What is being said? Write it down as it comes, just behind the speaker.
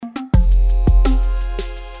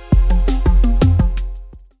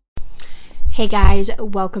Hey guys,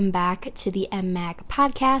 welcome back to the MMAG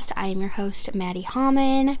podcast. I am your host, Maddie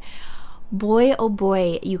Hamann. Boy, oh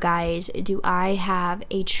boy, you guys, do I have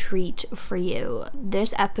a treat for you.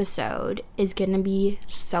 This episode is going to be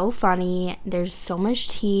so funny. There's so much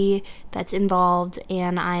tea that's involved,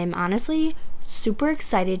 and I'm honestly super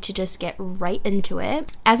excited to just get right into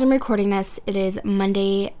it. As I'm recording this, it is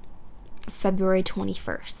Monday, February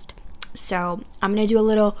 21st. So I'm going to do a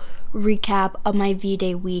little recap of my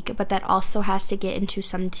V-Day week, but that also has to get into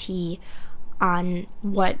some tea on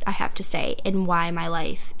what I have to say and why my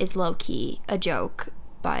life is low-key a joke,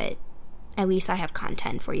 but at least I have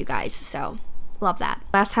content for you guys, so love that.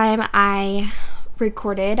 Last time I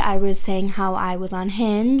recorded, I was saying how I was on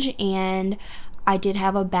Hinge, and I did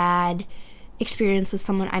have a bad experience with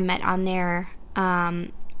someone I met on there,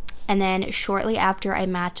 and then shortly after I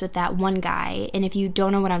matched with that one guy, and if you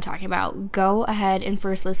don't know what I'm talking about, go ahead and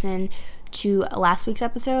first listen to last week's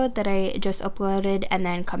episode that I just uploaded, and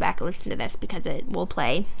then come back and listen to this because it will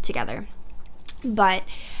play together. But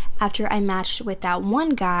after I matched with that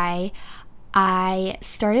one guy, I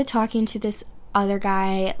started talking to this other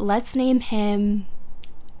guy. Let's name him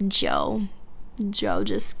Joe. Joe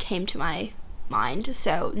just came to my mind.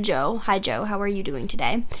 So Joe, hi Joe, how are you doing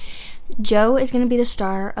today? Joe is going to be the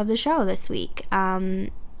star of the show this week.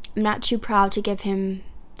 I'm not too proud to give him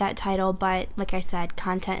that title, but like I said,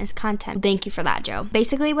 content is content. Thank you for that, Joe.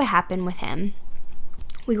 Basically, what happened with him,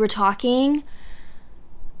 we were talking,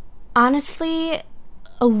 honestly,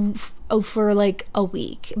 for like a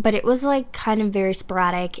week, but it was like kind of very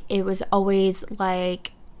sporadic. It was always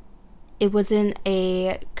like, it wasn't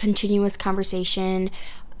a continuous conversation.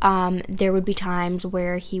 There would be times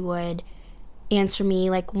where he would answer me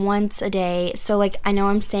like once a day. So like, I know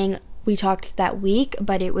I'm saying we talked that week,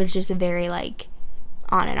 but it was just a very like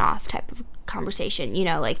on and off type of conversation, you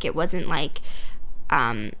know, like it wasn't like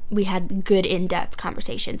we had good in-depth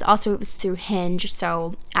conversations. Also, it was through Hinge,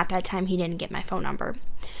 so at that time he didn't get my phone number.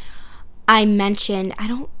 I mentioned,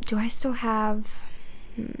 do I still have,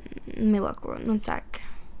 let me look one sec.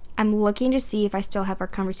 I'm looking to see if I still have our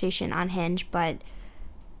conversation on Hinge, but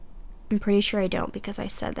I'm pretty sure I don't because I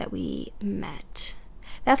said that we met.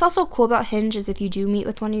 That's also cool about Hinge, is if you do meet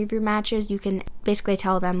with one of your matches, you can basically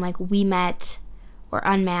tell them like we met or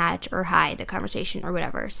unmatch or hi the conversation or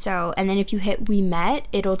whatever. So, and then if you hit we met,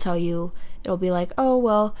 it'll tell you, it'll be like, oh,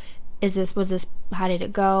 well, how did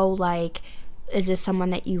it go? Like, is this someone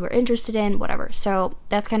that you were interested in? Whatever. So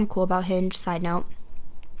that's kind of cool about Hinge, side note.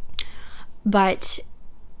 But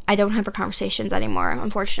I don't have our conversations anymore,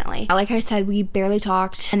 unfortunately. Like I said, we barely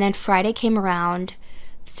talked. And then Friday came around.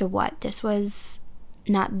 So what? This was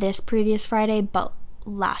not this previous Friday, but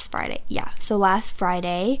last Friday. Yeah. So last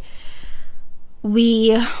Friday,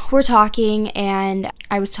 we were talking, and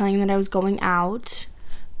I was telling him that I was going out.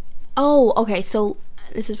 Oh, okay. So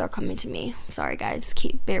this is all coming to me. Sorry, guys.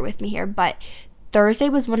 Bear with me here. But Thursday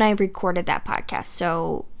was when I recorded that podcast.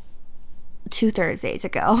 So 2 Thursdays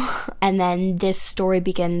ago, and then this story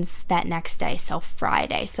begins that next day, so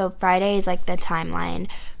Friday. So Friday is like the timeline.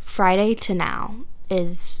 Friday to now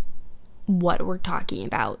is what we're talking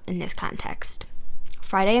about in this context.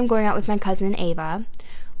 Friday, I'm going out with my cousin Ava,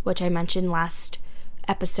 which I mentioned last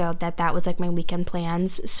episode that was like my weekend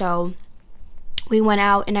plans. So we went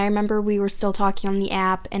out, and I remember we were still talking on the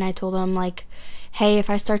app, and I told him like, hey, if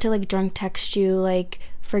I start to like drunk text you, like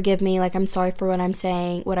forgive me, like I'm sorry for what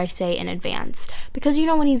I say in advance, because you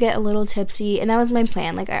know when you get a little tipsy, and that was my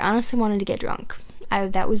plan. Like I honestly wanted to get drunk.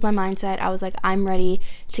 That was my mindset. I was like, I'm ready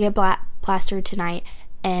to get plastered tonight,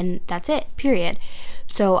 and that's it, period.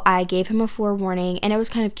 So I gave him a forewarning, and it was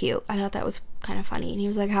kind of cute. I thought that was kind of funny, and he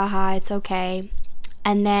was like, haha, it's okay.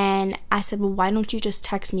 And then I said, well, why don't you just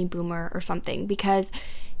text me, Boomer, or something, because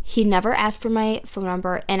he never asked for my phone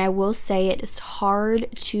number. And I will say it is hard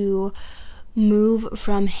to move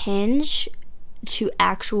from Hinge to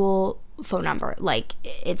actual phone number. Like,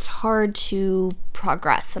 it's hard to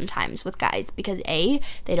progress sometimes with guys because A,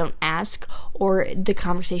 they don't ask, or the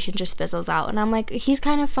conversation just fizzles out. And I'm like, he's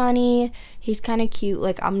kind of funny, he's kind of cute,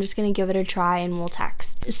 like I'm just gonna give it a try and we'll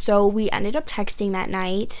text. So we ended up texting that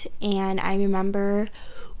night, and I remember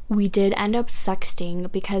we did end up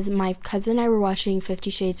sexting because my cousin and I were watching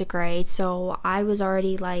 50 Shades of Grey, so I was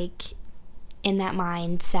already like in that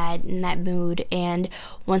mindset, in that mood, and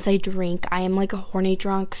once I drink, I am like a horny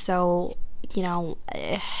drunk, so you know,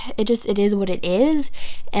 it is what it is,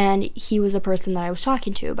 and he was a person that I was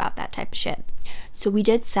talking to about that type of shit. So we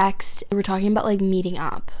did sext. We were talking about like meeting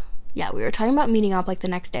up. Yeah, we were talking about meeting up like the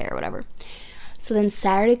next day or whatever. So then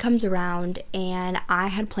Saturday comes around, and I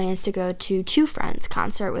had plans to go to Two Friends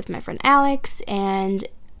concert with my friend Alex, and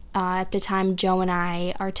At the time, Joe and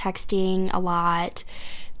I are texting a lot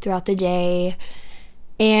throughout the day,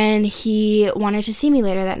 and he wanted to see me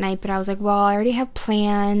later that night, but I was like, well, I already have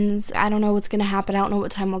plans. I don't know what's gonna happen. I don't know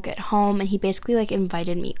what time I'll get home. And he basically like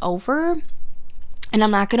invited me over, and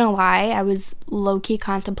I'm not gonna lie, I was low-key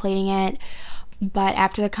contemplating it. But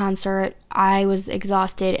after the concert, I was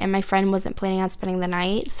exhausted, and my friend wasn't planning on spending the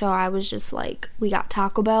night, so I was just like, we got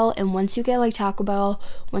Taco Bell, and once you get like Taco Bell,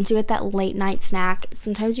 once you get that late night snack,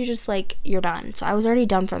 sometimes you just like, you're done. So I was already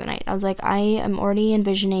done for the night. I was like, I am already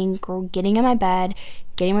envisioning getting in my bed,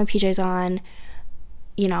 getting my PJs on,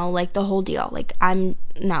 you know, like the whole deal. Like, I'm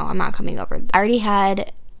not coming over. I already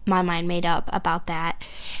had my mind made up about that.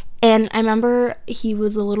 And I remember he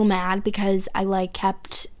was a little mad because I like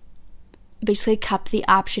kept the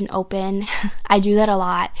option open. I do that a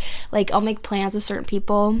lot. Like, I'll make plans with certain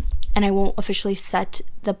people, and I won't officially set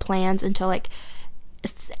the plans until like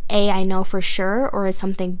I know for sure, or if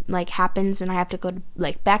something like happens and I have to go to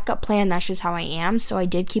like backup plan. That's just how I am. So I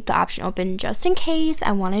did keep the option open just in case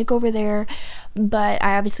I wanted to go over there, but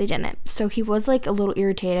I obviously didn't. So he was like a little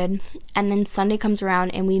irritated. And then Sunday comes around,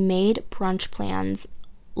 and we made brunch plans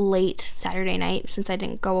late Saturday night since I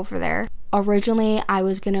didn't go over there. Originally, I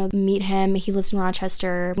was gonna meet him. He lives in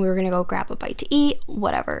Rochester. We were gonna go grab a bite to eat,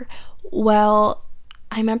 whatever. Well,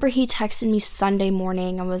 I remember he texted me Sunday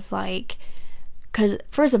morning and was like, because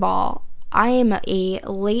first of all, I am a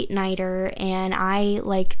late nighter, and I'm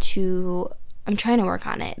trying to work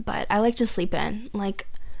on it, but I like to sleep in. Like,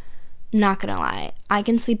 not gonna lie, I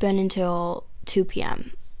can sleep in until 2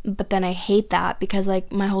 p.m. But then I hate that because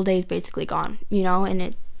like my whole day is basically gone, you know, and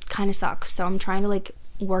it kind of sucks. So I'm trying to like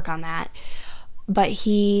work on that. But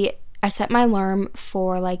I set my alarm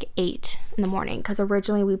for like 8 in the morning, because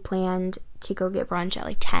originally we planned to go get brunch at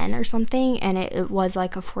like 10 or something, and it was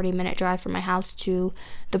like a 40-minute drive from my house to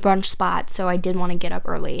the brunch spot, so I did want to get up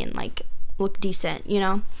early and like look decent, you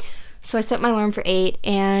know. So I set my alarm for 8,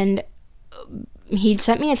 and he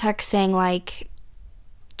sent me a text saying like,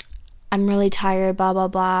 I'm really tired, blah blah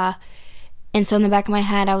blah. And so in the back of my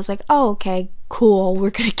head I was like, oh, okay, cool, we're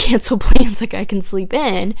gonna cancel plans, like I can sleep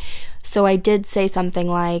in. So I did say something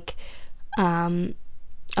like,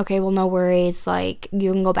 okay, well, no worries, like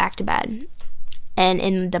you can go back to bed. And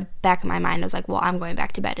in the back of my mind I was like, well, I'm going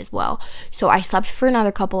back to bed as well. So I slept for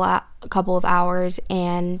another couple of hours,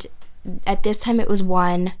 and at this time it was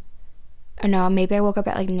 1. Or no, maybe I woke up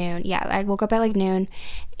at like noon. Yeah, I woke up at like noon,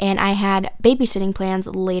 and I had babysitting plans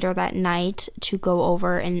later that night to go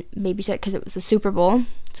over and babysit because it was a Super Bowl.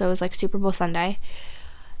 So it was like Super Bowl Sunday.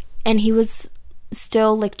 And he was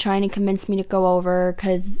still like trying to convince me to go over,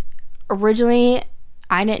 because originally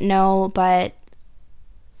I didn't know, but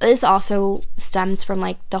this also stems from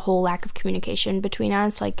like the whole lack of communication between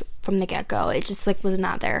us, like from the get-go. It just like was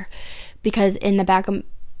not there, because in the back of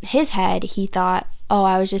his head he thought, oh,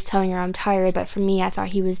 I was just telling her I'm tired. But for me, I thought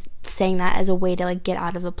he was saying that as a way to like get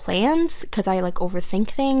out of the plans, because I like overthink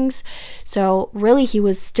things. So really he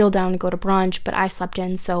was still down to go to brunch, but I slept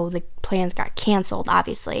in, so the plans got canceled,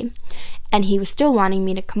 obviously. And he was still wanting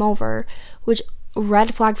me to come over, which,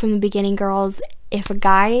 red flag from the beginning, girls. If a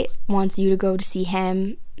guy wants you to go to see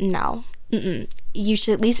him, no. You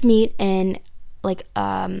should at least meet in like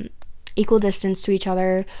equal distance to each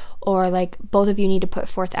other, or like both of you need to put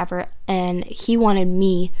forth effort. And he wanted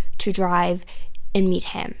me to drive and meet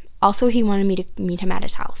him. Also, he wanted me to meet him at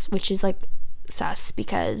his house, which is like sus,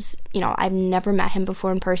 because, you know, I've never met him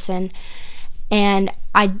before in person. And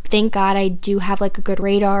I thank God I do have like a good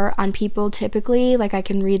radar on people typically. Like I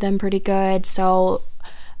can read them pretty good. So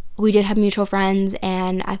we did have mutual friends,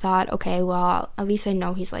 and I thought, okay, well, at least I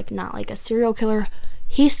know he's like not like a serial killer.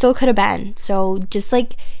 He still could have been. So just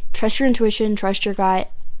like trust your intuition, trust your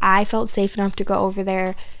gut. I felt safe enough to go over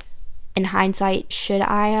there. In hindsight, should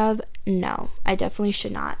I have? No, I definitely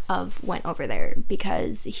should not have went over there,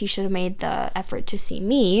 because he should have made the effort to see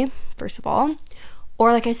me, first of all.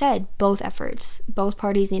 Or like I said, both efforts. Both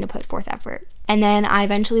parties need to put forth effort. And then I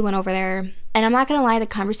eventually went over there, and I'm not gonna lie, the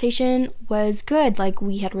conversation was good. Like,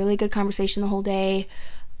 we had really good conversation the whole day.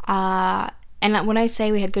 And when I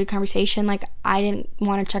say we had good conversation, like, I didn't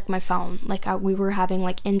want to check my phone. Like, we were having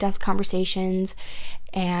like in-depth conversations,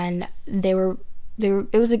 and it was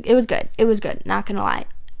good. It was good, not gonna lie.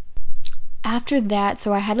 After that,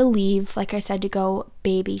 so I had to leave, like I said, to go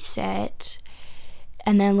babysit.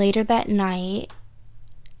 And then later that night,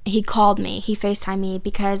 he called me. He FaceTimed me,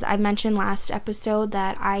 because I mentioned last episode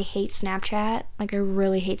that I hate Snapchat. Like, I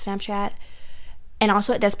really hate Snapchat. And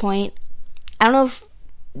also at this point, I don't know if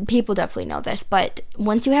people definitely know this, but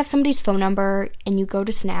once you have somebody's phone number and you go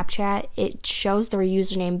to Snapchat, it shows their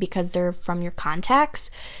username because they're from your contacts.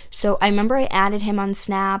 So I remember I added him on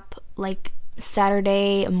Snap like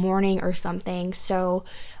Saturday morning or something. So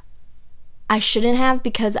I shouldn't have,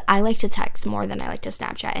 because I like to text more than I like to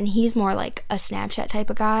Snapchat, and he's more like a Snapchat type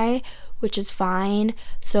of guy, which is fine.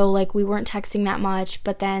 So like we weren't texting that much,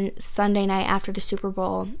 but then Sunday night after the Super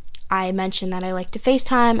Bowl, I mentioned that I like to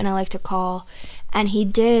FaceTime and I like to call, and he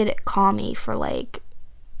did call me for like,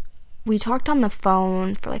 we talked on the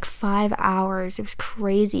phone for like 5 hours. It was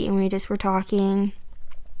crazy, and we just were talking,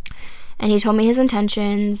 and he told me his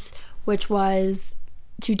intentions, which was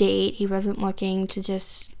to date. He wasn't looking to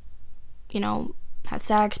just, have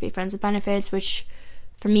sex, be friends with benefits, which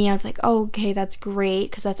for me, I was like, oh, okay, that's great,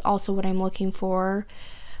 because that's also what I'm looking for,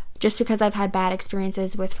 just because I've had bad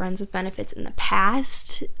experiences with friends with benefits in the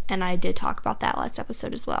past, and I did talk about that last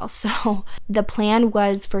episode as well. So the plan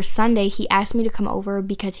was for Sunday, he asked me to come over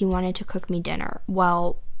because he wanted to cook me dinner.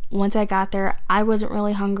 Well, once I got there, I wasn't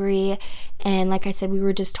really hungry, and like I said, we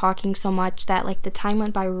were just talking so much that like the time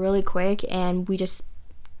went by really quick, and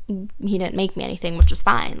he didn't make me anything, which was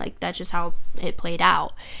fine. Like, that's just how it played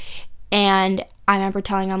out. And I remember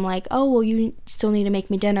telling him like, oh, well, you still need to make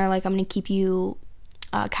me dinner. Like, I'm gonna keep you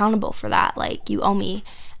accountable for that. Like, you owe me.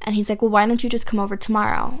 And he's like, well, why don't you just come over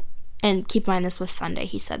tomorrow? And keep in mind, this was Sunday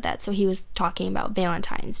he said that, so he was talking about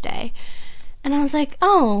Valentine's Day. And I was like,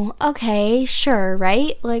 oh, okay, sure,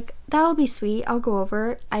 right? Like, that'll be sweet. I'll go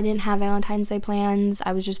over. I didn't have Valentine's Day plans.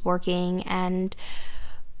 I was just working, and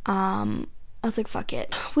I was like, fuck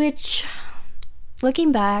it. Which,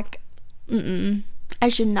 looking back, I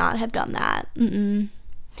should not have done that.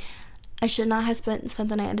 I should not have spent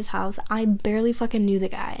the night at his house. I barely fucking knew the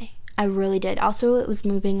guy. I really did. Also, it was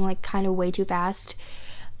moving like kind of way too fast.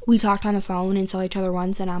 We talked on the phone and saw each other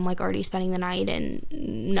once, and I'm like already spending the night, and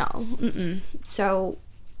no. So,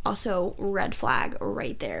 also, red flag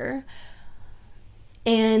right there.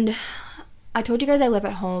 And I told you guys I live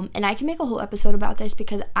at home, and I can make a whole episode about this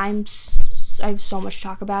because I have so much to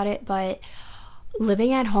talk about it, but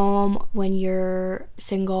living at home when you're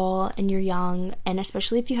single and you're young, and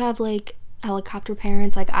especially if you have like helicopter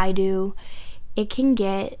parents like I do, it can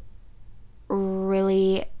get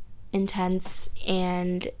really intense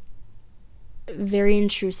and very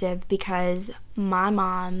intrusive, because my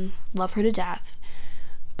mom, love her to death,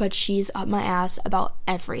 but she's up my ass about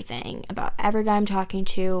everything, about every guy I'm talking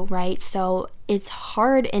to, right? So it's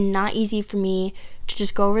hard and not easy for me to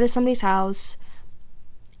just go over to somebody's house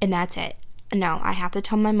and that's it. No, I have to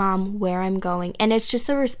tell my mom where I'm going, and it's just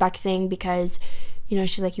a respect thing, because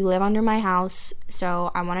she's like, you live under my house,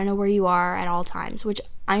 so I want to know where you are at all times, which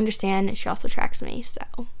I understand. She also tracks me, so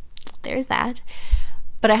there's that.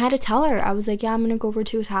 But I had to tell her, I was like, yeah, I'm gonna go over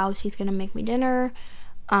to his house, he's gonna make me dinner,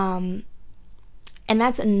 and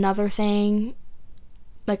that's another thing,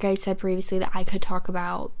 like I said previously, that I could talk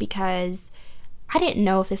about, because I didn't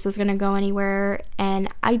know if this was gonna go anywhere, and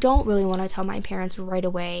I don't really want to tell my parents right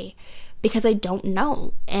away because I don't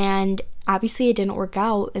know. And obviously it didn't work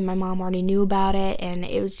out, and my mom already knew about it, and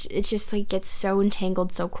it's just like gets so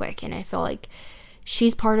entangled so quick, and I feel like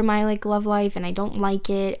she's part of my like love life, and I don't like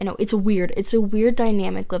it. I know it's a weird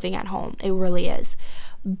dynamic living at home. It really is.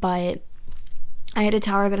 But I had to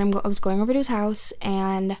tell her that I was going over to his house,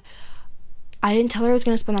 and I didn't tell her I was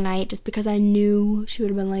going to spend the night just because I knew she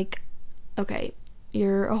would have been like, okay,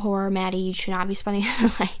 you're a whore, Maddie, you should not be spending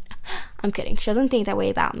the night. I'm kidding. She doesn't think that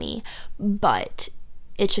way about me, but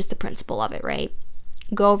it's just the principle of it, right?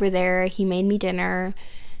 Go over there. He made me dinner.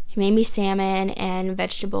 He made me salmon and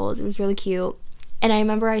vegetables. It was really cute. And I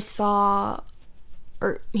remember he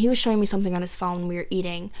was showing me something on his phone. We were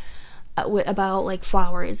eating about like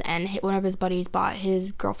flowers, and one of his buddies bought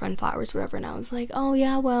his girlfriend flowers, whatever. And I was like, oh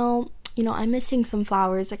yeah, well, I'm missing some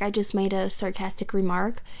flowers. Like, I just made a sarcastic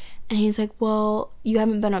remark. And he's like, well, you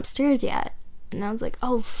haven't been upstairs yet. And I was like,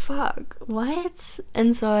 oh fuck, what?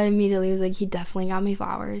 And so I immediately was like, he definitely got me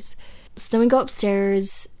flowers. So then we go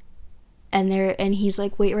upstairs, and he's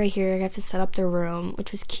like, wait right here, I have to set up the room,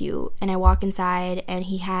 which was cute. And I walk inside, and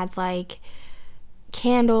he had like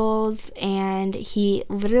candles, and he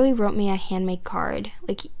literally wrote me a handmade card.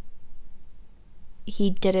 Like,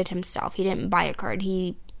 he did it himself. He didn't buy a card.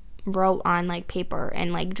 He wrote on like paper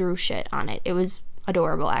and like drew shit on it. It was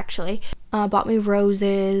adorable, actually. Bought me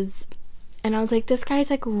roses, and I was like, this guy's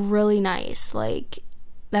like really nice, like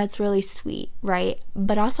that's really sweet, right?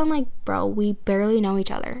 But also I'm like, bro, we barely know each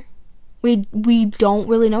other. We don't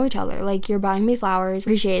really know each other. Like, you're buying me flowers,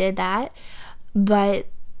 appreciated that, but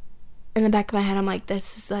in the back of my head I'm like,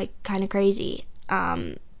 this is like kind of crazy.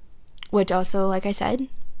 Which also, like I said,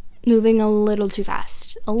 moving a little too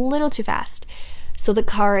fast. So the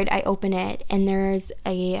card, I open it, and there's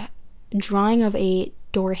a drawing of a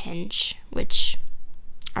door hinge, which,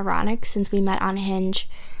 ironic since we met on Hinge.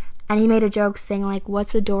 And he made a joke saying, like,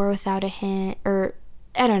 what's a door without a hinge? Or,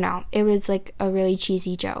 I don't know. It was, like, a really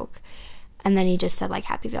cheesy joke. And then he just said, like,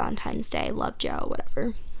 Happy Valentine's Day, love Joe,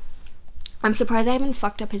 whatever. I'm surprised I haven't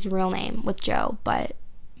fucked up his real name with Joe, but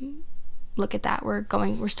look at that. We're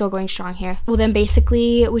still going strong here. Well, then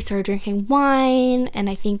basically we started drinking wine, and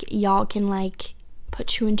I think y'all can, like, put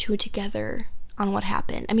two and two together on what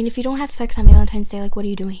happened. I mean, if you don't have sex on Valentine's Day, like, what are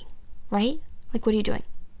you doing? Right? Like, what are you doing?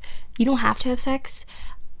 You don't have to have sex.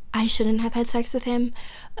 I shouldn't have had sex with him,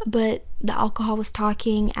 but the alcohol was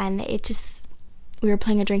talking, and we were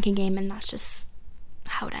playing a drinking game, and that's just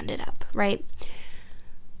how it ended up, right?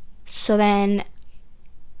 So then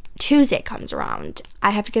Tuesday comes around.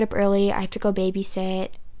 I have to get up early. I have to go babysit.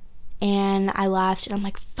 And I left, and I'm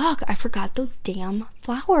like, fuck, I forgot those damn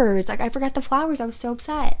flowers. Like, I forgot the flowers. I was so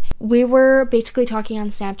upset. We were basically talking on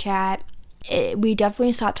Snapchat. We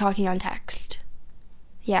definitely stopped talking on text.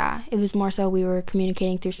 Yeah, it was more so we were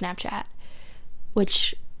communicating through Snapchat,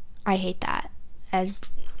 which I hate that. As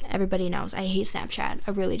everybody knows, I hate Snapchat.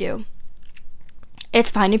 I really do.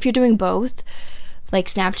 It's fine if you're doing both, like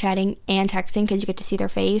Snapchatting and texting, because you get to see their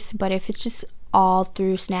face. But if it's just all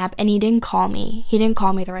through Snap, and he didn't call me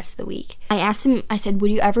the rest of the week. I asked him, I said,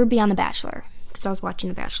 would you ever be on The Bachelor? Because I was watching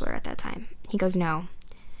The Bachelor at that time. He goes, no.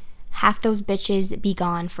 Half those bitches be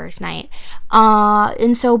gone first night.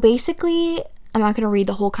 And so basically, I'm not going to read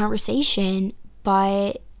the whole conversation,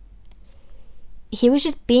 but he was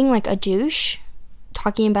just being like a douche,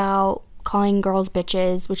 talking about calling girls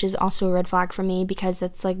bitches, which is also a red flag for me because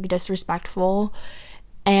it's like disrespectful,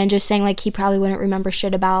 and just saying like he probably wouldn't remember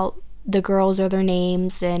shit about the girls or their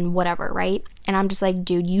names and whatever, right? And I'm just like,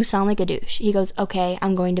 dude, you sound like a douche. He goes, okay,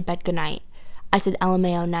 I'm going to bed, good night. I said,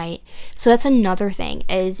 LMAO night. So that's another thing,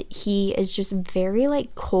 is he is just very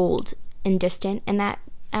like cold and distant in that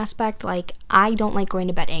aspect. Like, I don't like going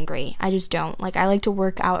to bed angry. I just don't. Like, I like to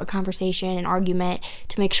work out a conversation, an argument,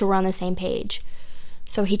 to make sure we're on the same page.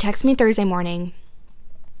 So he texted me Thursday morning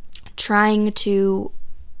trying to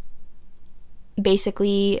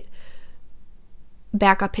basically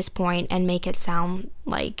back up his point and make it sound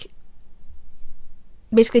like,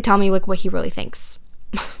 basically tell me like what he really thinks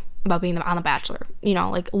about being on The Bachelor, you know,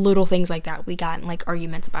 like little things like that we got in like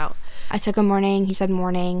arguments about. I said good morning, he said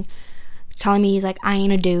morning, telling me he's like, I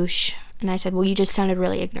ain't a douche. And I said, well, you just sounded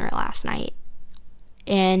really ignorant last night.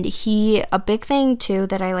 And a big thing too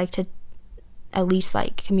that I like to at least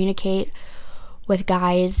like communicate with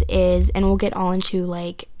guys is, and we'll get all into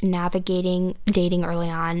like navigating dating early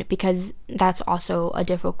on, because that's also a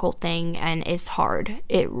difficult thing and it's hard.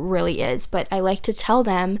 It really is. But I like to tell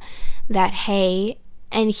them that, hey,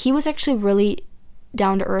 and he was actually really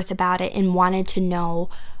down to earth about it and wanted to know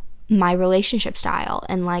my relationship style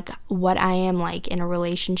and like what I am like in a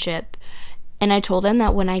relationship. And I told him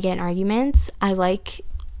that when I get in arguments, I like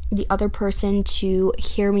the other person to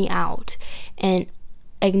hear me out and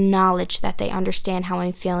acknowledge that they understand how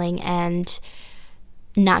I'm feeling, and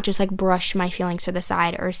not just like brush my feelings to the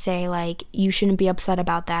side or say like, you shouldn't be upset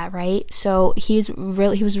about that, right? So he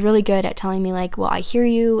was really good at telling me like, well, I hear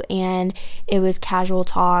you, and it was casual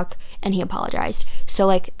talk, and he apologized. So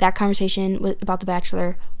like that conversation about The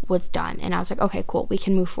Bachelor was done, and I was like, okay, cool, we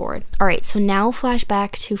can move forward. All right, so now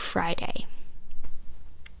flashback to Friday.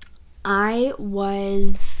 What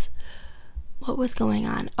was going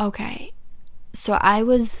on? Okay, so I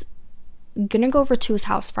was gonna go over to his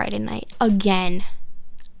house Friday night. Again,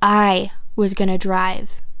 I was gonna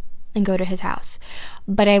drive and go to his house,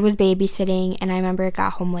 but I was babysitting, and I remember it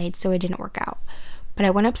got home late, so it didn't work out. But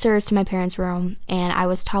I went upstairs to my parents' room, and I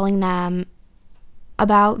was telling them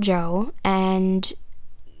about Joe, and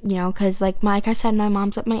you know, because like I said, my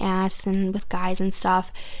mom's up my ass and with guys and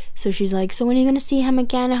stuff. So she's like, so when are you gonna see him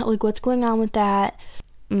again? Like, what's going on with that?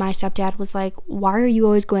 My stepdad was like, why are you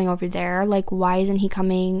always going over there? Like, why isn't he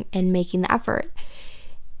coming and making the effort?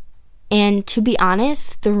 And to be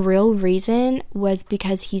honest, the real reason was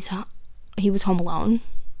because he was home alone.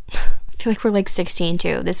 I feel like we're like 16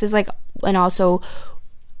 too. This is like an also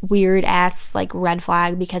weird ass like red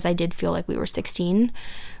flag, because I did feel like we were 16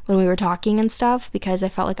 when we were talking and stuff, because I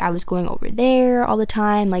felt like I was going over there all the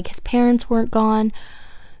time. Like, his parents weren't gone.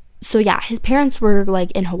 So yeah, his parents were like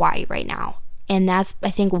in Hawaii right now. And that's, I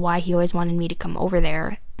think, why he always wanted me to come over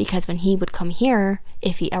there, because when he would come here,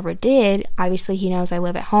 if he ever did, obviously he knows I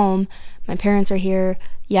live at home, my parents are here,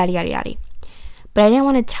 yada, yada, yada. But I didn't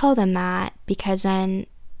want to tell them that, because then,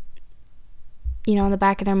 you know, in the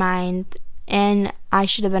back of their mind, and I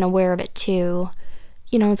should have been aware of it too,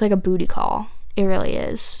 it's like a booty call. It really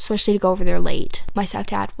is, especially to go over there late. My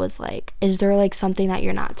stepdad was like, is there like something that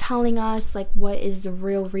you're not telling us? Like, what is the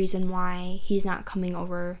real reason why he's not coming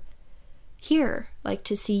over here, like,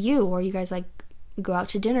 to see you? Or you guys like go out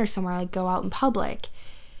to dinner somewhere, like go out in public?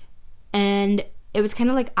 And it was kind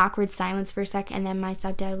of like awkward silence for a second, and then my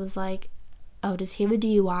stepdad was like, oh, does he have a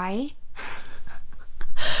DUI?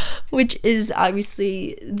 Which is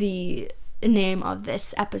obviously the name of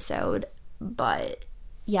this episode. But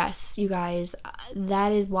yes, you guys,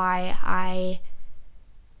 that is why I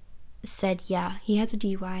said, yeah, he has a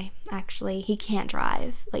DUI, actually. He can't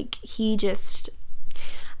drive. Like,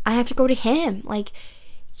 I have to go to him. Like,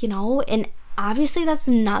 and obviously that's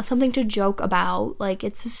not something to joke about. Like,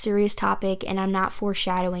 it's a serious topic, and I'm not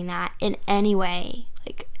foreshadowing that in any way,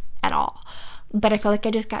 like, at all. But I feel like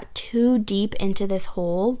I just got too deep into this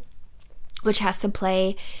hole, which has to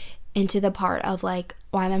play into the part of, like,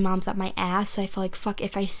 why my mom's up my ass. So I feel like, fuck,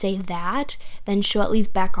 if I say that, then she'll at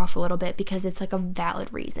least back off a little bit, because it's, like, a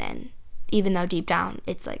valid reason. Even though deep down,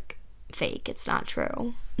 it's, like, fake. It's not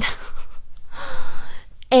true.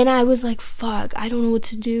 And I was like, fuck, I don't know what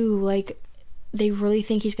to do. Like, they really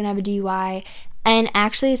think he's gonna have a DUI. And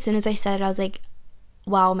actually, as soon as I said it, I was like,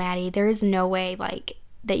 wow, Maddie, there is no way, like,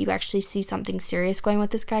 that you actually see something serious going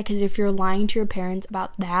with this guy. Because if you're lying to your parents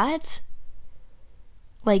about that,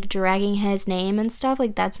 like, dragging his name and stuff,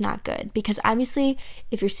 like, that's not good. Because obviously,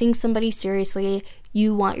 if you're seeing somebody seriously,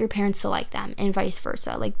 you want your parents to like them, and vice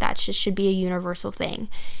versa. Like, that just should be a universal thing.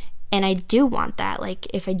 And I do want that. Like,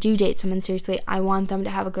 if I do date someone seriously, I want them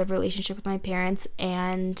to have a good relationship with my parents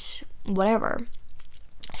and whatever.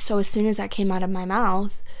 So as soon as that came out of my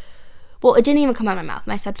mouth, well, it didn't even come out of my mouth.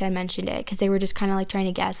 My stepdad mentioned it, because they were just kind of like trying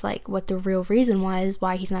to guess, like, what the real reason was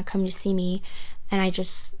why he's not coming to see me. And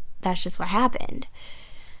that's just what happened.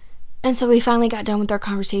 And so we finally got done with our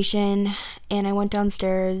conversation, and I went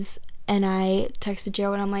downstairs, and I texted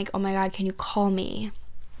Joe, and I'm like, oh my God, can you call me?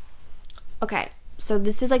 Okay, so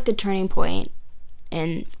this is like the turning point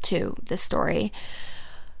into the story.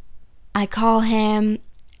 I call him,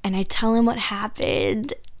 and I tell him what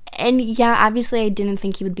happened. And yeah, obviously I didn't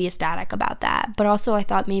think he would be ecstatic about that, but also I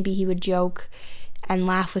thought maybe he would joke and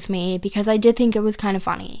laugh with me, because I did think it was kind of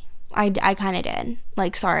funny. I kind of did.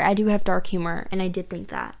 Like, sorry, I do have dark humor, and I did think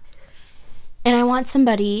that. And I want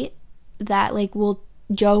somebody that, like, will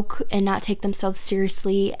joke and not take themselves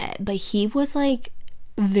seriously. But he was, like,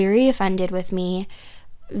 very offended with me,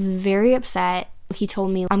 very upset. He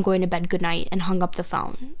told me, I'm going to bed, good night, and hung up the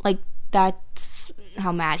phone. Like, that's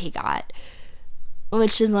how mad he got.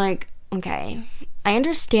 Which is like, okay, I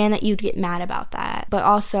understand that you'd get mad about that. But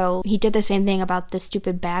also, he did the same thing about the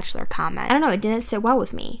stupid Bachelor comment. I don't know, it didn't sit well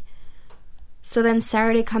with me. So then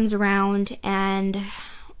Saturday comes around, and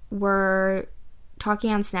we're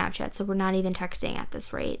talking on Snapchat, so we're not even texting at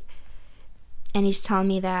this rate. And he's telling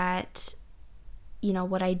me that,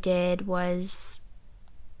 what I did was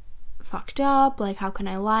fucked up. Like, how can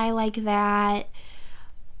I lie like that?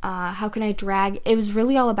 How can I drag... It was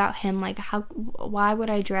really all about him. Like, why would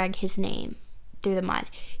I drag his name through the mud?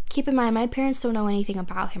 Keep in mind, my parents don't know anything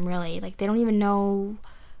about him, really. Like, they don't even know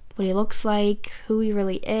what he looks like, who he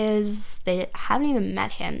really is. They haven't even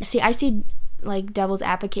met him. See, I see, like, devil's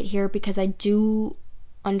advocate here, because I do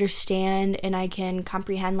understand and I can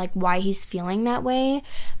comprehend, like, why he's feeling that way.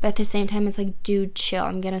 But at the same time, it's like, dude, chill.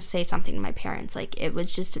 I'm gonna say something to my parents. Like, it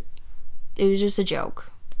was just a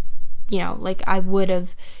joke. Like, I would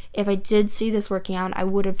have, if I did see this working out, I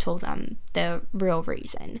would have told them the real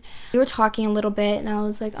reason. We were talking a little bit, and I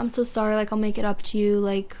was like, I'm so sorry, like, I'll make it up to you,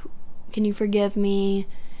 like, can you forgive me?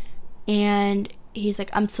 And he's like,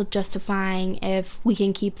 I'm still justifying if we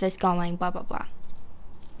can keep this going, blah, blah, blah.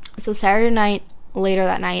 So Saturday night, later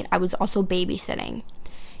that night, I was also babysitting,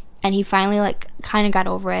 and he finally, like, kind of got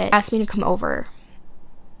over it, asked me to come over,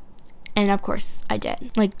 and of course, I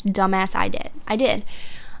did. Like, dumbass, I did.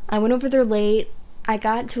 I went over there late. I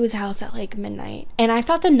got to his house at, like, midnight, and I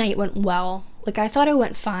thought the night went well. Like, I thought it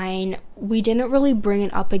went fine. We didn't really bring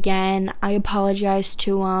it up again. I apologized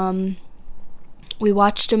to him. We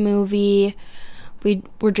watched a movie. We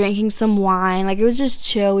were drinking some wine. Like, it was just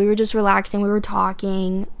chill. We were just relaxing. We were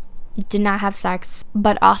talking. Did not have sex.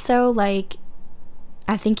 But also, like,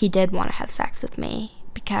 I think he did want to have sex with me,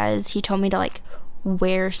 because he told me to, like,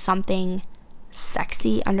 wear something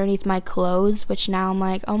sexy underneath my clothes, which now I'm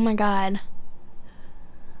like, oh my God.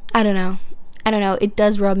 I don't know. It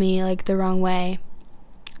does rub me, like, the wrong way.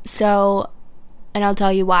 So, and I'll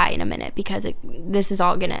tell you why in a minute, because this is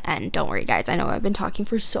all gonna end. Don't worry, guys. I know I've been talking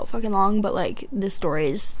for so fucking long, but, like, this story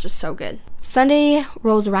is just so good. Sunday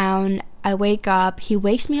rolls around. I wake up. He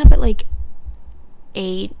wakes me up at, like,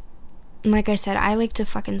 8, And like I said, I like to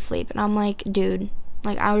fucking sleep. And I'm like, dude,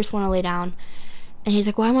 like, I just want to lay down. And he's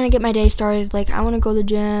like, well, I want to get my day started. Like, I want to go to the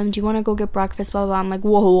gym. Do you want to go get breakfast? Blah, blah, blah. I'm like,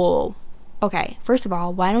 whoa. Okay, first of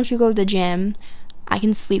all, why don't you go to the gym? I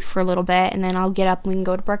can sleep for a little bit, and then I'll get up and we can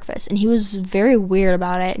go to breakfast. And he was very weird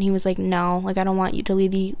about it. And he was like, no, like, I don't want you to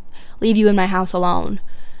leave you in my house alone.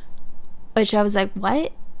 Which I was like,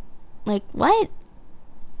 what? Like, what?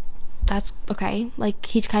 That's okay. Like,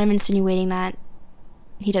 he's kind of insinuating that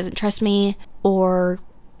he doesn't trust me, or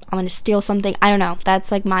I'm gonna steal something. I don't know.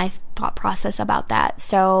 That's like my thought process about that.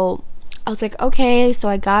 So I was like, okay. So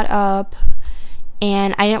I got up,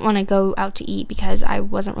 and I didn't want to go out to eat because I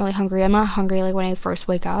wasn't really hungry. I'm not hungry like when I first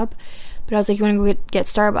wake up. But I was like, you want to go get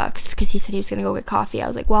Starbucks? Because he said he was going to go get coffee. I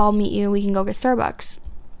was like, well, I'll meet you. We can go get Starbucks.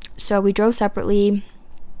 So we drove separately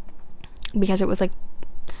because it was like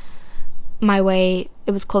my way.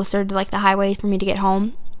 It was closer to like the highway for me to get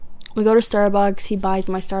home. We go to Starbucks. He buys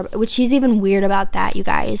my Starbucks, which he's even weird about that, you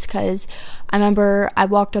guys, because I remember I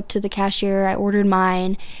walked up to the cashier, I ordered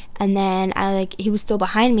mine, and then he was still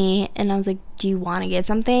behind me, and I was like, do you want to get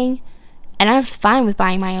something? And I was fine with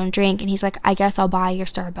buying my own drink, and he's like, I guess I'll buy your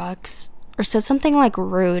Starbucks, or said something like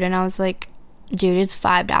rude, and I was like, dude, it's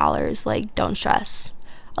 $5, like, don't stress.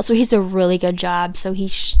 Also, he's a really good job, so he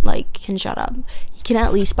can shut up. He can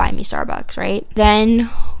at least buy me Starbucks, right? Then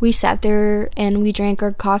we sat there and we drank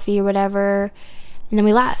our coffee or whatever, and then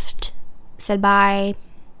we left. Said bye,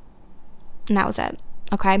 and that was it.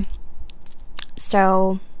 Okay?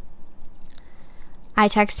 So I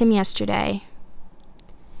texted him yesterday,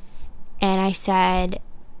 and I said,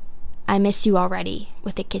 I miss you already,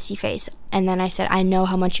 with a kissy face. And then I said, I know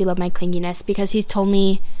how much you love my clinginess, because he's told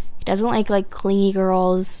me he doesn't like clingy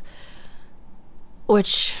girls,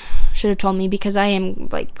 which should have told me, because I am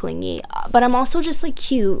like clingy, but I'm also just like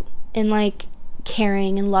cute and like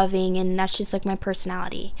caring and loving, and that's just like my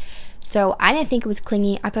personality. So I didn't think it was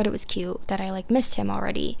clingy. I thought it was cute that I like missed him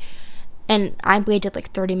already. And I waited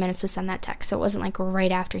like 30 minutes to send that text, so it wasn't like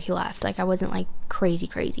right after he left. Like, I wasn't like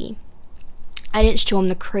crazy. I didn't show him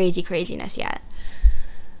the craziness yet.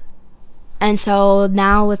 And so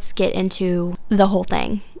now let's get into the whole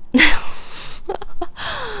thing.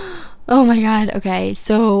 Oh my god. Okay,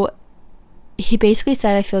 so he basically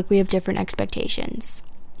said, I feel like we have different expectations.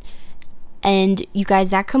 And you guys,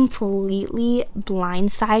 that completely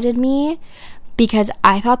blindsided me, because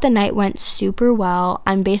I thought the night went super well.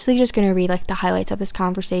 I'm basically just going to read like the highlights of this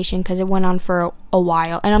conversation, because it went on for a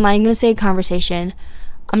while. And I'm not even going to say a conversation.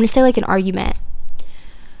 I'm going to say like an argument.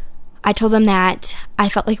 I told them that I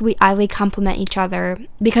felt like we highly complement each other,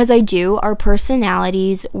 because I do. Our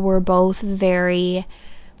personalities were both very,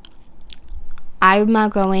 I'm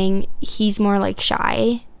outgoing. He's more like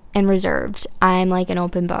shy and reserved. I'm like an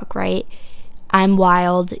open book, right? I'm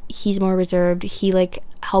wild. He's more reserved. He like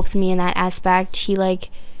helps me in that aspect. He like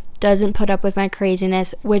doesn't put up with my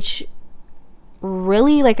craziness, which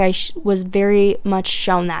really like I was very much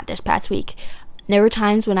shown that this past week. There were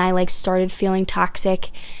times when I like started feeling toxic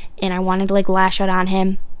and I wanted to like lash out on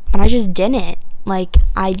him, but I just didn't. Like,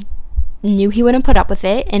 I knew he wouldn't put up with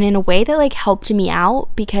it, and in a way that like helped me out,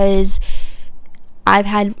 because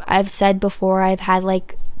I've said before, I've had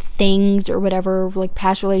like things or whatever, like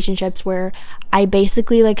past relationships where I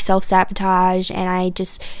basically like self-sabotage and I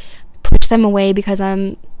just push them away because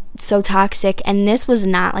I'm so toxic, and this was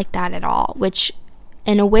not like that at all, which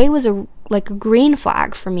in a way was a green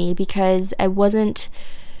flag for me, because I wasn't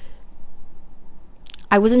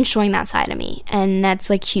showing that side of me, and that's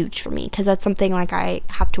like huge for me, because that's something like I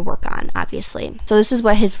have to work on, obviously. So this is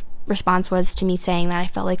what his response was to me saying that I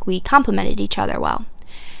felt like we complemented each other well.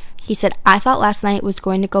 He said, I thought last night was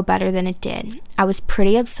going to go better than it did. I was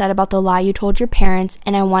pretty upset about the lie you told your parents,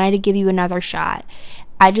 and I wanted to give you another shot.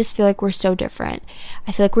 I just feel like we're so different.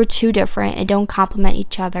 I feel like we're too different and don't complement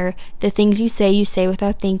each other. The things you say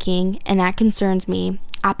without thinking, and that concerns me.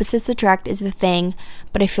 Opposites attract is the thing,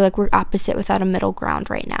 but I feel like we're opposite without a middle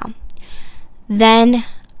ground right now. Then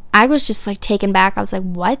I was just like taken back. I was like,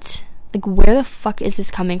 what? Like, where the fuck is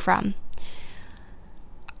this coming from?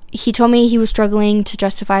 He told me he was struggling to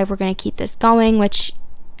justify if we're going to keep this going, which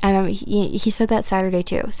I remember he said that Saturday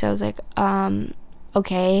too. So I was like,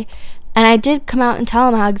 okay. And I did come out and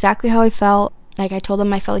tell him exactly how I felt. Like, I told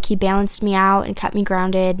him I felt like he balanced me out and kept me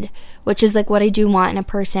grounded, which is like what I do want in a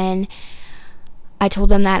person. I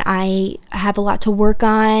told him that I have a lot to work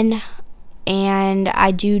on, and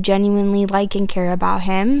I do genuinely like and care about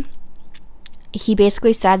him. He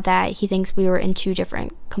basically said that he thinks we were in two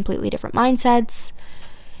completely different mindsets,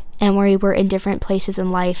 and we were in different places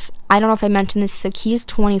in life. I don't know if I mentioned this, so he's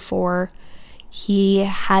 24. He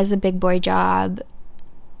has a big boy job.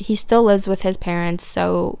 He still lives with his parents,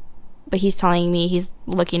 so but he's telling me he's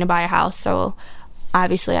looking to buy a house. So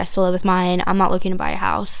obviously I still live with mine. I'm not looking to buy a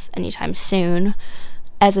house anytime soon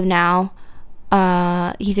as of now.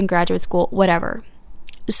 He's in graduate school, whatever.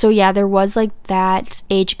 So yeah, there was like that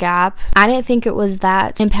age gap. I didn't think it was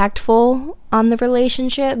that impactful on the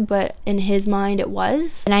relationship, but in his mind it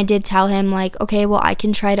was. And I did tell him like, okay, well, I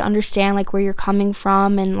can try to understand like where you're coming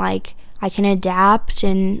from, and like I can adapt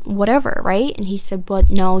and whatever, right? And he said, but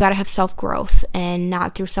no, you gotta have self-growth, and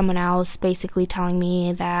not through someone else basically telling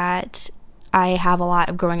me that I have a lot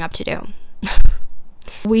of growing up to do.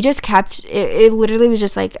 We just kept, it literally was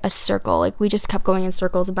just like a circle. Like we just kept going in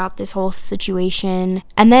circles about this whole situation.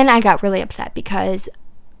 And then I got really upset because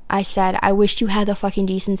I said, I wished you had the fucking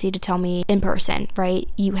decency to tell me in person, right?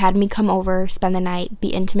 You had me come over, spend the night, be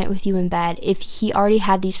intimate with you in bed. If he already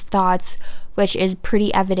had these thoughts, which is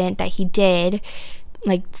pretty evident that he did,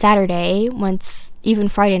 like Saturday, once, even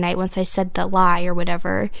Friday night, once I said the lie or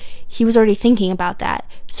whatever, he was already thinking about that.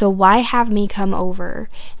 So why have me come over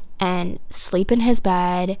and sleep in his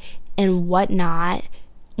bed and whatnot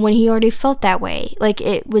when he already felt that way? Like,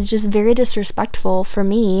 it was just very disrespectful for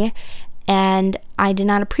me, and I did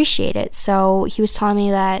not appreciate it. So he was telling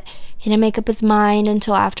me that he didn't make up his mind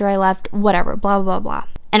until after I left, whatever, blah, blah, blah.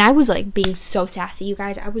 And I was like being so sassy, you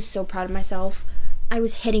guys. I was so proud of myself. I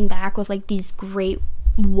was hitting back with like these great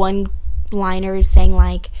one-liners saying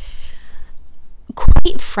like,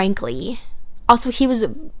 quite frankly. Also,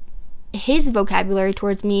 his vocabulary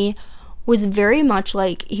towards me was very much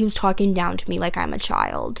like he was talking down to me like I'm a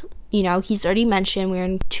child. You know, he's already mentioned we're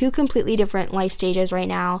in two completely different life stages right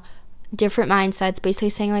now, different mindsets, basically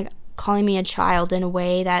saying like, calling me a child in a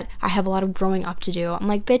way that I have a lot of growing up to do. I'm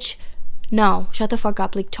like, bitch, no, shut the fuck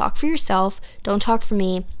up. Like, talk for yourself, don't talk for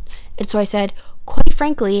me. And so I said, quite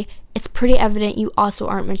frankly, it's pretty evident you also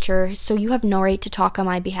aren't mature, so you have no right to talk on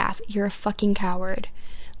my behalf. You're a fucking coward.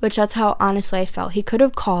 Which, that's how honestly I felt. He could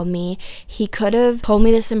have called me. He could have told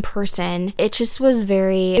me this in person. It just was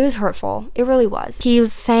it was hurtful. It really was. He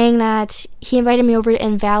was saying that he invited me over to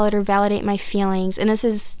invalidate or validate my feelings. And this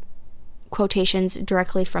is quotations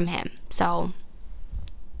directly from him. So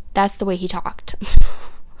that's the way he talked.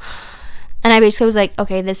 And I basically was like,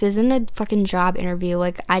 okay, this isn't a fucking job interview.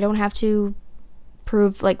 Like, I don't have to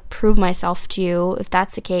prove myself to you. If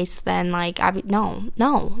that's the case, then like,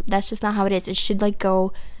 no, that's just not how it is. It should like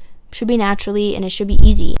should be naturally, and it should be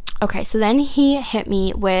easy. Okay, so then he hit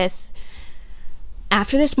me with,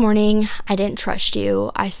 after this morning, I didn't trust you.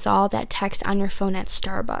 I saw that text on your phone at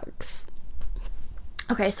Starbucks.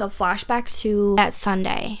 Okay, so flashback to that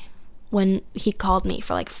Sunday when he called me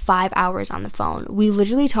for like 5 hours on the phone. We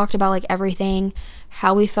literally talked about like everything,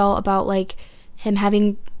 how we felt about like him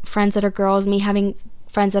having friends that are girls, me having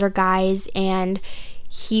friends that are guys, and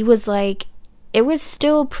he was like, it was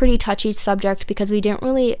still a pretty touchy subject because we didn't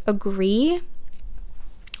really agree,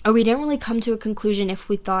 or we didn't really come to a conclusion if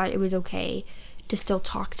we thought it was okay to still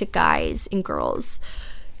talk to guys and girls.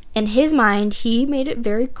 In his mind, he made it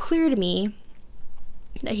very clear to me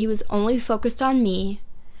that he was only focused on me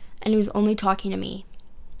and he was only talking to me.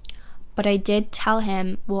 But I did tell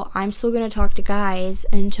him, well, I'm still going to talk to guys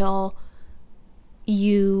until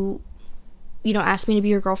you don't ask me to be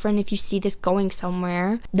your girlfriend. If you see this going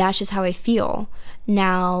somewhere, that's just how I feel.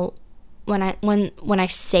 Now, when I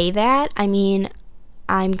say that, I mean,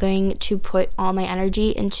 I'm going to put all my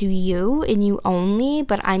energy into you and you only,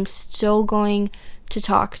 but I'm still going to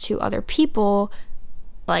talk to other people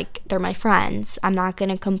like they're my friends. I'm not going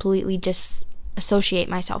to completely disassociate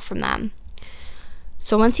myself from them.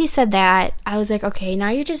 So once he said that, I was like, okay, now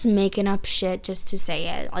you're just making up shit just to say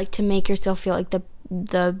it, like to make yourself feel like the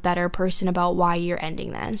better person about why you're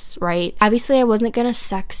ending this, right? Obviously, I wasn't gonna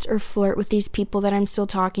sext or flirt with these people that I'm still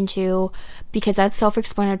talking to, because that's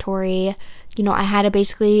self-explanatory. You know, I had to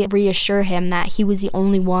basically reassure him that he was the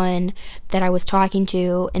only one that I was talking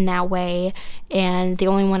to in that way, and the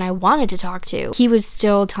only one I wanted to talk to. He was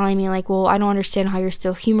still telling me like, well, I don't understand how you're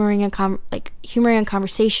still humoring a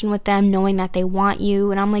conversation with them, knowing that they want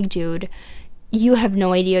you. And I'm like, dude, you have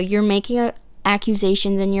no idea. You're making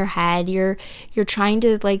accusations in your head. You're trying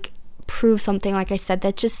to like prove something, like I said,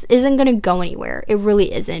 that just isn't going to go anywhere. It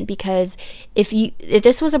really isn't, because if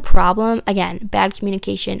this was a problem, again, bad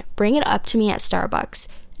communication, bring it up to me at Starbucks.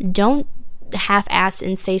 Don't half-ass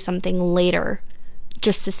and say something later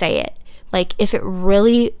just to say it. Like, if it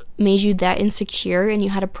really made you that insecure and you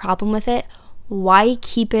had a problem with it, why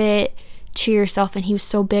keep it to yourself? And he was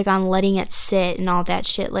so big on letting it sit and all that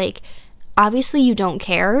shit. Like, obviously you don't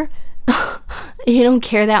care. You don't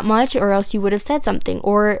care that much, or else you would have said something,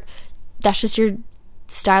 or that's just your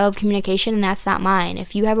style of communication and that's not mine.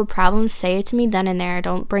 If you have a problem, say it to me then and there.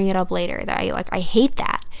 Don't bring it up later. I hate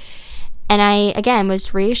that. And I, again,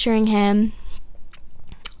 was reassuring him,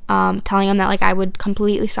 telling him that, like, I would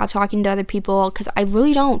completely stop talking to other people, because I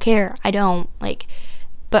really don't care. I don't, like,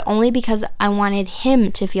 but only because I wanted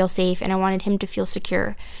him to feel safe and I wanted him to feel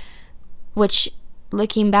secure, which,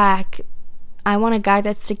 looking back, I want a guy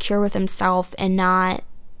that's secure with himself and not,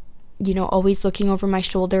 you know, always looking over my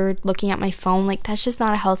shoulder, looking at my phone. Like, that's just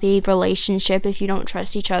not a healthy relationship if you don't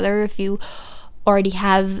trust each other, if you already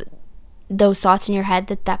have those thoughts in your head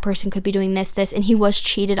that that person could be doing this, and he was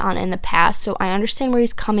cheated on in the past. So I understand where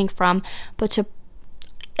he's coming from, but to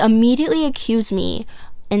immediately accuse me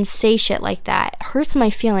and say shit like that hurts my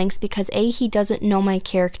feelings, because A, he doesn't know my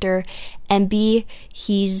character, and B,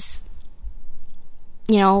 he's,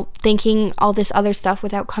 you know, thinking all this other stuff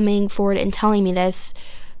without coming forward and telling me this,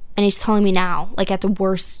 and he's telling me now, like, at the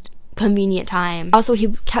worst convenient time. Also, he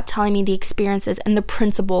kept telling me the experiences and the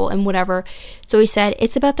principle and whatever. So he said,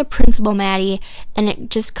 it's about the principle, Maddie, and it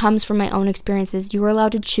just comes from my own experiences. You are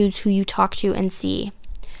allowed to choose who you talk to and see.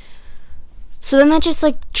 So then that just,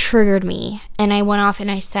 like, triggered me, and I went off and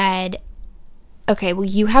I said, okay, well,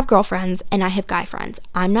 you have girlfriends and I have guy friends.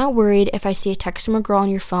 I'm not worried if I see a text from a girl on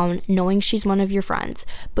your phone knowing she's one of your friends,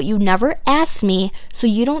 but you never asked me,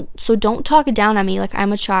 so don't talk down on me like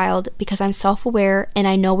I'm a child, because I'm self-aware and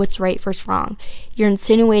I know what's right versus wrong. You're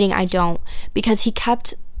insinuating I don't, because he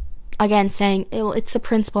kept, again, saying, oh, it's the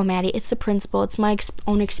principle, Maddie, it's the principle, it's my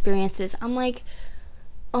own experiences. I'm like,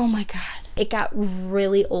 oh my God. It got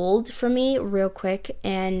really old for me real quick,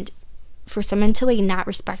 and for someone to, like, not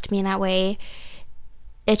respect me in that way,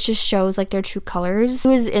 it just shows, like, their true colors. He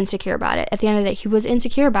was insecure about it. At the end of the day, he was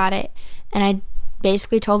insecure about it, and I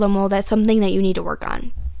basically told him, well, that's something that you need to work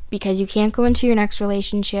on, because you can't go into your next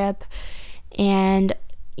relationship and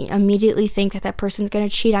immediately think that that person's going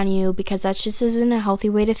to cheat on you, because that just isn't a healthy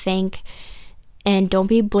way to think, and don't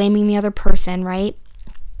be blaming the other person, right?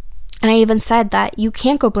 And I even said that you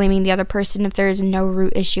can't go blaming the other person if there is no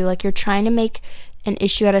root issue. Like, you're trying to make an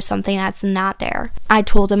issue out of something that's not there. I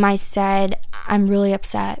told him, I said, I'm really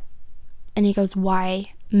upset. And he goes,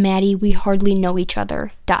 why? Maddie, we hardly know each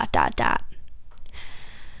other, ... That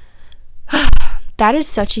is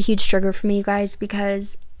such a huge trigger for me, you guys,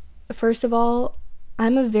 because first of all,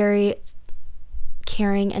 I'm a very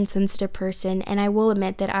caring and sensitive person, and I will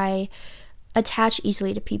admit that I attach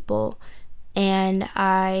easily to people, and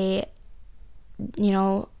I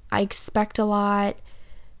expect a lot.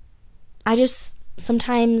 I just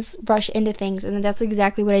sometimes rush into things, and that's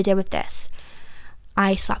exactly what I did with this.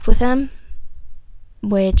 I slept with him,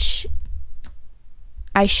 which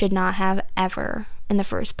I should not have ever in the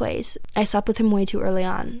first place. I slept with him way too early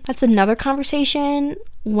on. That's another conversation.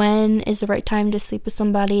 When is the right time to sleep with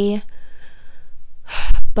somebody?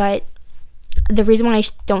 But the reason why I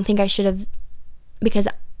don't think I should have, because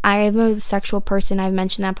I am a sexual person, I've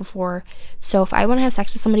mentioned that before. So if I want to have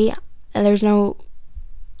sex with somebody,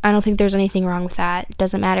 I don't think there's anything wrong with that. It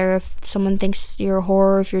doesn't matter if someone thinks you're a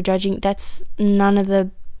whore, if you're judging. That's not the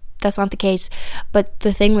case. But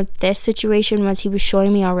the thing with this situation was he was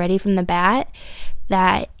showing me already from the bat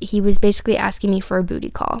that he was basically asking me for a booty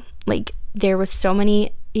call. Like, there was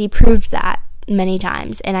he proved that many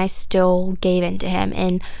times, and I still gave in to him.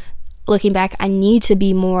 And looking back, I need to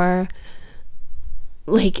be more,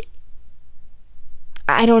 like,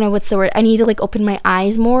 I don't know what's the word. I need to, like, open my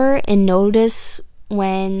eyes more and notice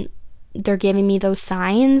when they're giving me those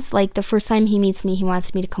signs. Like, the first time he meets me, he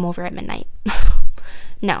wants me to come over at midnight.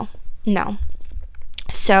 No.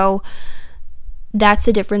 So that's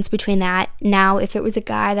the difference between that. Now, if it was a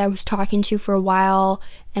guy that I was talking to for a while,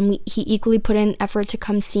 and he equally put in effort to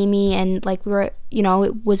come see me, and, like, we were,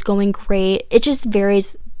 it was going great. It just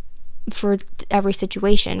varies for every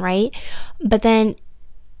situation, right? But then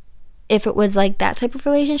if it was like that type of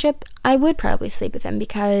relationship, I would probably sleep with him,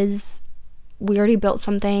 because we already built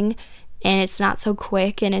something, and it's not so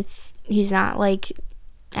quick, and he's not, like,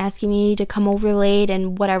 asking me to come over late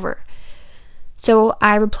and whatever. So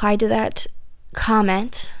I replied to that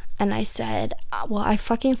comment, and I said, well, I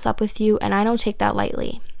fucking slept with you, and I don't take that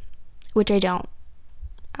lightly, which I don't.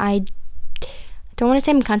 I don't want to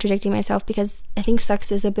say I'm contradicting myself, because I think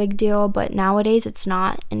sex is a big deal, but nowadays it's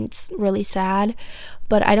not, and it's really sad.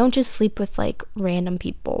 But I don't just sleep with, like, random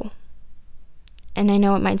people. And I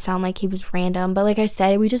know it might sound like he was random, but like I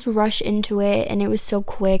said, we just rushed into it, and it was so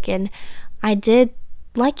quick, and I did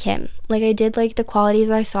like him. Like, I did like the qualities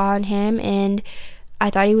I saw in him, and I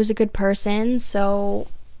thought he was a good person, so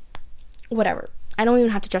whatever. I don't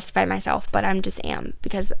even have to justify myself, but I'm just am,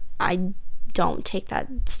 because I don't take that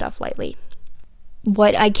stuff lightly.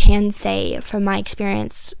 What I can say from my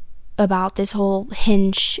experience about this whole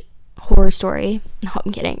Hinge horror story, no,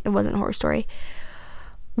 I'm kidding, it wasn't a horror story,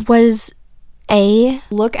 was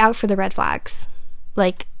Look out for the red flags.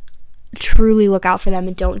 Like, truly look out for them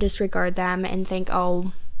and don't disregard them and think,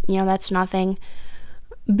 oh, that's nothing,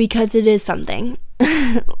 because it is something.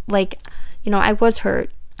 Like, I was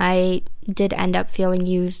hurt. I did end up feeling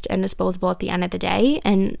used and disposable at the end of the day,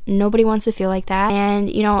 and nobody wants to feel like that. And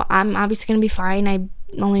I'm obviously gonna be fine. I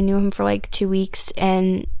only knew him for like 2 weeks,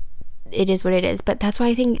 and it is what it is. But that's why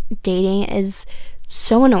I think dating is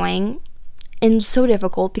so annoying and so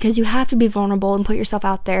difficult, because you have to be vulnerable and put yourself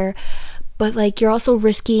out there, but like, you're also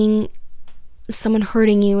risking someone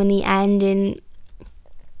hurting you in the end, and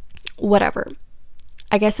whatever.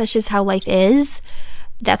 I guess that's just how life is.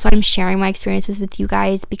 That's why I'm sharing my experiences with you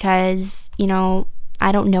guys, because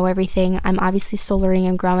I don't know everything. I'm obviously still learning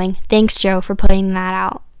and growing. Thanks, Joe, for putting that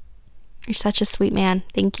out. You're such a sweet man.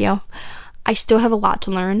 Thank you. I still have a lot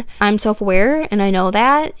to learn. I'm self-aware, and I know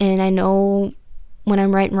that, and I know when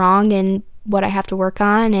I'm right and wrong and what I have to work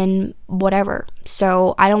on and whatever.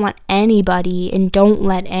 So I don't want anybody, and don't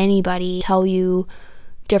let anybody tell you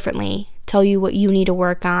differently, tell you what you need to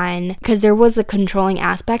work on, because there was a controlling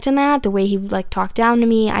aspect in that. The way he like talked down to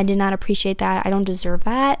me, I did not appreciate that. I don't deserve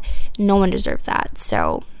that. No one deserves that.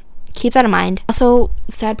 So keep that in mind. Also,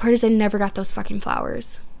 sad part is I never got those fucking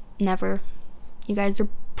flowers. Never. You guys are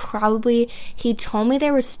probably, he told me they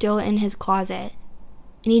were still in his closet,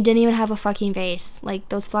 and he didn't even have a fucking vase. Like,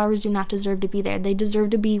 those flowers do not deserve to be there. They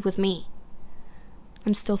deserve to be with me.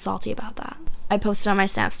 I'm still salty about that. I posted on my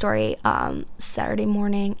Snap story Saturday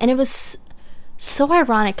morning, and it was so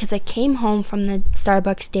ironic because I came home from the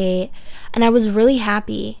Starbucks date and I was really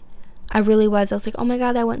happy. I really was. I was like, oh my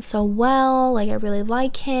god, that went so well. Like, I really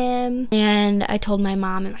like him. And I told my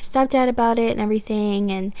mom and my stepdad about it and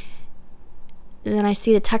everything, and then I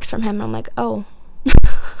see the text from him and I'm like, oh.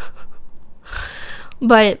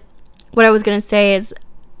 But what I was gonna say is,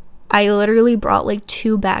 I literally brought like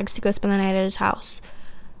 2 bags to go spend the night at his house,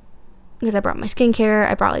 because I brought my skincare,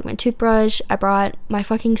 I brought like my toothbrush, I brought my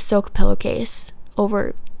fucking silk pillowcase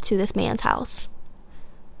over to this man's house.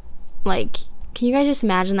 Like, can you guys just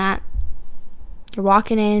imagine that? You're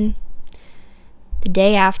walking in the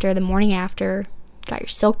day after, the morning after, got your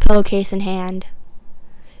silk pillowcase in hand,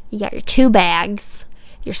 you got your 2 bags,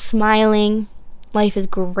 you're smiling, life is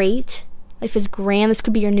great, life is grand, this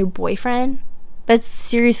could be your new boyfriend. That's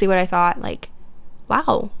seriously what I thought. Like,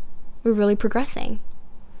 wow, we're really progressing.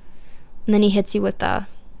 And then he hits you with the,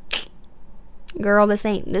 girl, this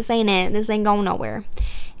ain't it. This ain't going nowhere.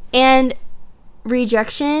 And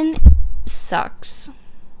rejection sucks.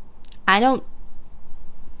 I don't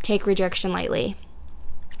take rejection lightly,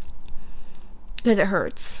 because it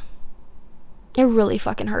hurts. It really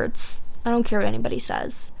fucking hurts. I don't care what anybody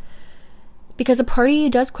says. Because a part of you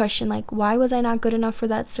does question, like, why was I not good enough for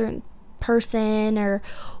that certain person, or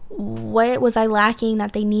what was I lacking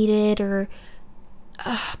that they needed, or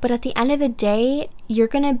but at the end of the day, you're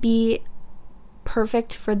gonna be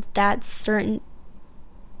perfect for that certain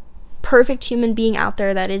perfect human being out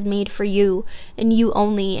there that is made for you and you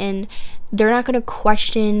only, and they're not gonna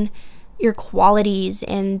question your qualities,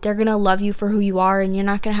 and they're gonna love you for who you are, and you're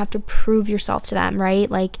not gonna have to prove yourself to them,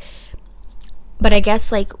 right? Like, but I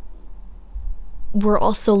guess, like, we're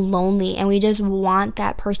also lonely and we just want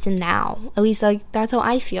that person now. At least, like, that's how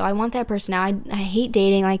I feel. I want that person now. I hate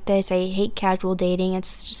dating like this. I hate casual dating.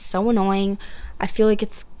 It's just so annoying. I do feel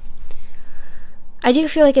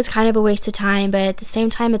like it's kind of a waste of time, but at the same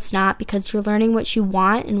time it's not, because you're learning what you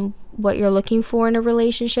want and what you're looking for in a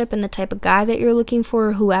relationship and the type of guy that you're looking for,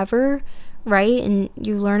 or whoever, right? And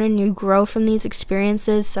you learn and you grow from these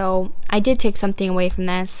experiences. So I did take something away from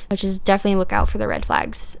this, which is definitely look out for the red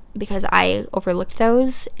flags, because I overlooked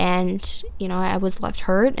those, and I was left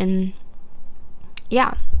hurt, and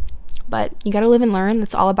yeah, but you gotta live and learn.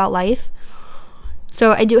 That's all about life.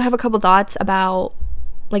 So I do have a couple thoughts about,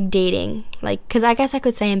 like, dating, like, because I guess I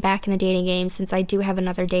could say I'm back in the dating game, since I do have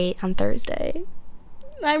another date on Thursday.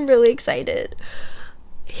 I'm really excited.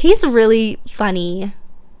 He's really funny.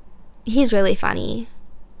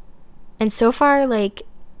 And so far, like,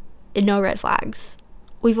 no red flags.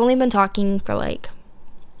 We've only been talking for, like,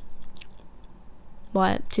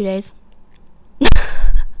 2 days?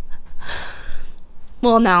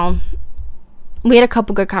 Well, no. We had a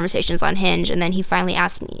couple good conversations on Hinge, and then he finally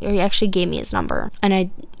asked me, or he actually gave me his number, and I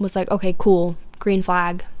was like, okay, cool, green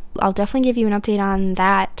flag. I'll definitely give you an update on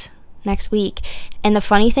that next week. And the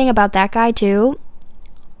funny thing about that guy, too,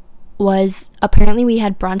 was apparently we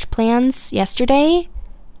had brunch plans yesterday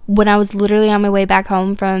when I was literally on my way back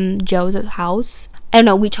home from Joe's house. I don't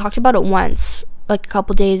know, we talked about it once, like, a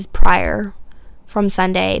couple days prior from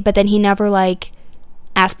Sunday, but then he never, like,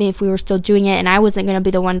 asked me if we were still doing it, and I wasn't going to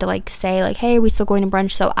be the one to like say like, hey, are we still going to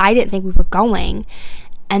brunch? So I didn't think we were going.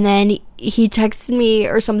 And then he texted me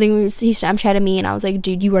or something, he Snapchatted me, and I was like,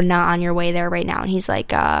 dude, you are not on your way there right now. And he's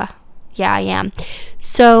like, yeah, I am.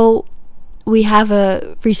 So we have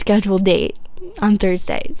a rescheduled date on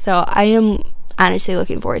Thursday. So I am honestly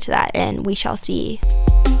looking forward to that, and we shall see.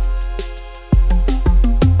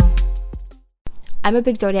 I'm a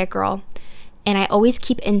big zodiac girl, and I always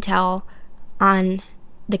keep intel on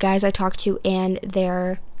the guys I talk to and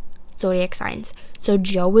their zodiac signs. So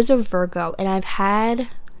Joe was a Virgo, and I've had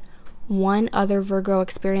one other Virgo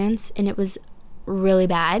experience, and it was really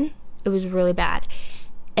bad. It was really bad.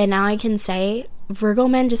 And now I can say Virgo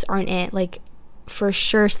men just aren't it. Like, for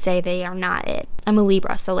sure say they are not it. I'm a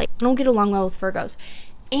Libra, so like I don't get along well with Virgos.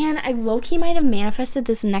 And I low-key might have manifested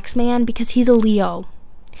this next man because he's a Leo.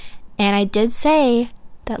 And I did say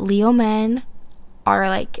that Leo men are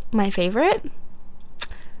like my favorite.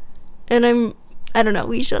 And I don't know,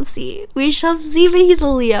 we shall see. We shall see, but he's a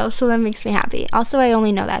Leo, so that makes me happy. Also, I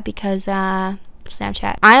only know that because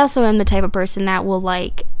Snapchat. I also am the type of person that will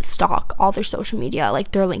like stalk all their social media,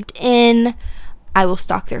 like their LinkedIn. I will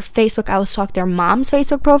stalk their Facebook. I will stalk their mom's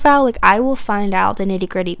Facebook profile. Like, I will find out the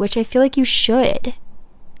nitty-gritty, which I feel like you should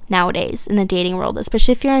nowadays in the dating world,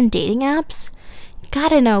 especially if you're on dating apps. You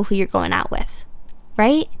gotta know who you're going out with,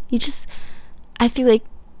 right? I feel like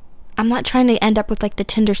I'm not trying to end up with like the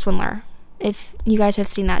Tinder swindler. If you guys have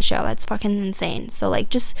seen that show, that's fucking insane. So like,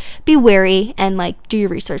 just be wary and like do your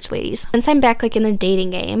research, ladies. Once I'm back like in the dating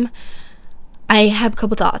game, I have a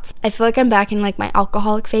couple thoughts. I feel like I'm back in like my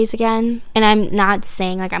alcoholic phase again, and I'm not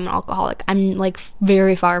saying like I'm an alcoholic. I'm like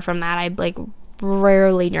very far from that. I like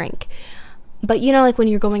rarely drink, but you know, like when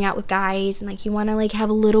you're going out with guys and like you want to like have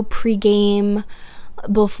a little pregame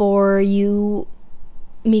before you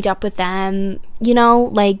meet up with them, you know,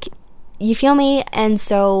 like, you feel me? And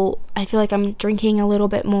so I feel like I'm drinking a little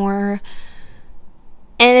bit more,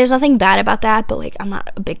 and there's nothing bad about that, but like I'm not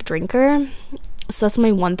a big drinker. So that's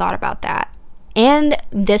my one thought about that. And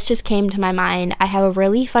this just came to my mind. I have a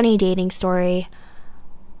really funny dating story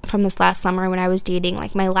from this last summer when I was dating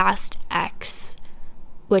like my last ex,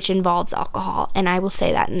 which involves alcohol, and I will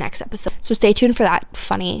say that in the next episode. So stay tuned for that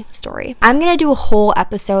funny story. I'm gonna do a whole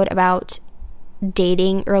episode about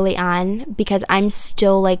dating early on because I'm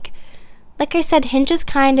still like I said, Hinge is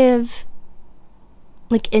kind of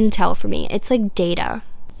like intel for me. It's like data.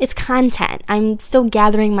 It's content. I'm still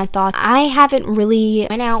gathering my thoughts. I haven't really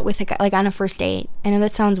went out with like on a first date. I know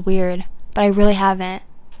that sounds weird, but I really haven't.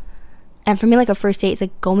 And for me, like a first date is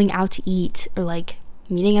like going out to eat or like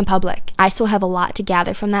meeting in public. I still have a lot to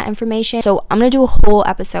gather from that information. So I'm gonna do a whole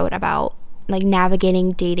episode about like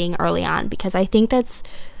navigating dating early on because I think that's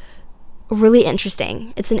really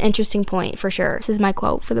interesting. It's an interesting point for sure. This is my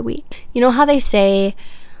quote for the week. You know how they say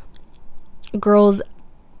girls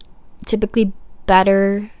typically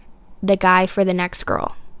better the guy for the next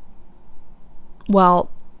girl? Well,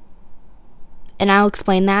 and I'll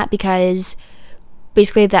explain that because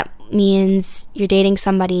basically that means you're dating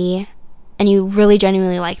somebody and you really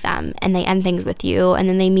genuinely like them and they end things with you, and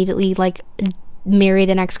then they immediately like marry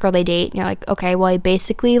the next girl they date, and you're like, okay, well, I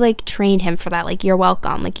basically like trained him for that, like, you're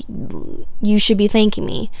welcome, like, you should be thanking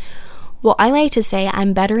me. Well, I like to say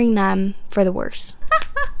I'm bettering them for the worse.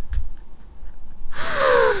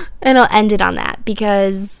 And I'll end it on that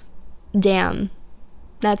because damn,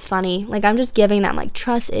 that's funny. Like, I'm just giving them like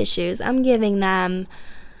trust issues, I'm giving them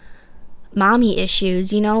mommy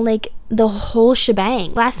issues, you know, like the whole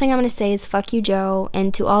shebang. Last thing I'm gonna say is fuck you, Joe,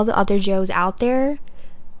 and to all the other Joes out there,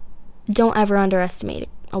 don't ever underestimate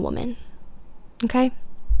a woman, okay?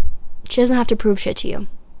 She doesn't have to prove shit to you.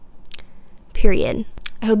 Period.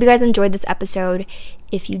 I hope you guys enjoyed this episode.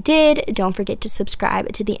 If you did, don't forget to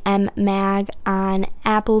subscribe to the M Mag on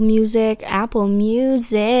Apple Music,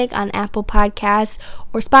 on Apple Podcasts,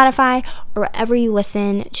 or Spotify, or wherever you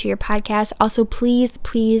listen to your podcast. Also, please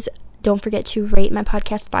don't forget to rate my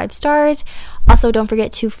podcast 5 stars. Also, don't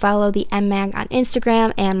forget to follow the M Mag on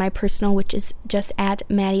Instagram and my personal, which is just at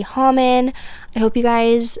Maddie Hallman. I hope you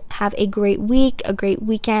guys have a great week, a great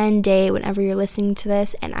weekend, day, whenever you're listening to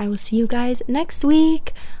this, and I will see you guys next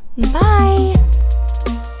week. Bye!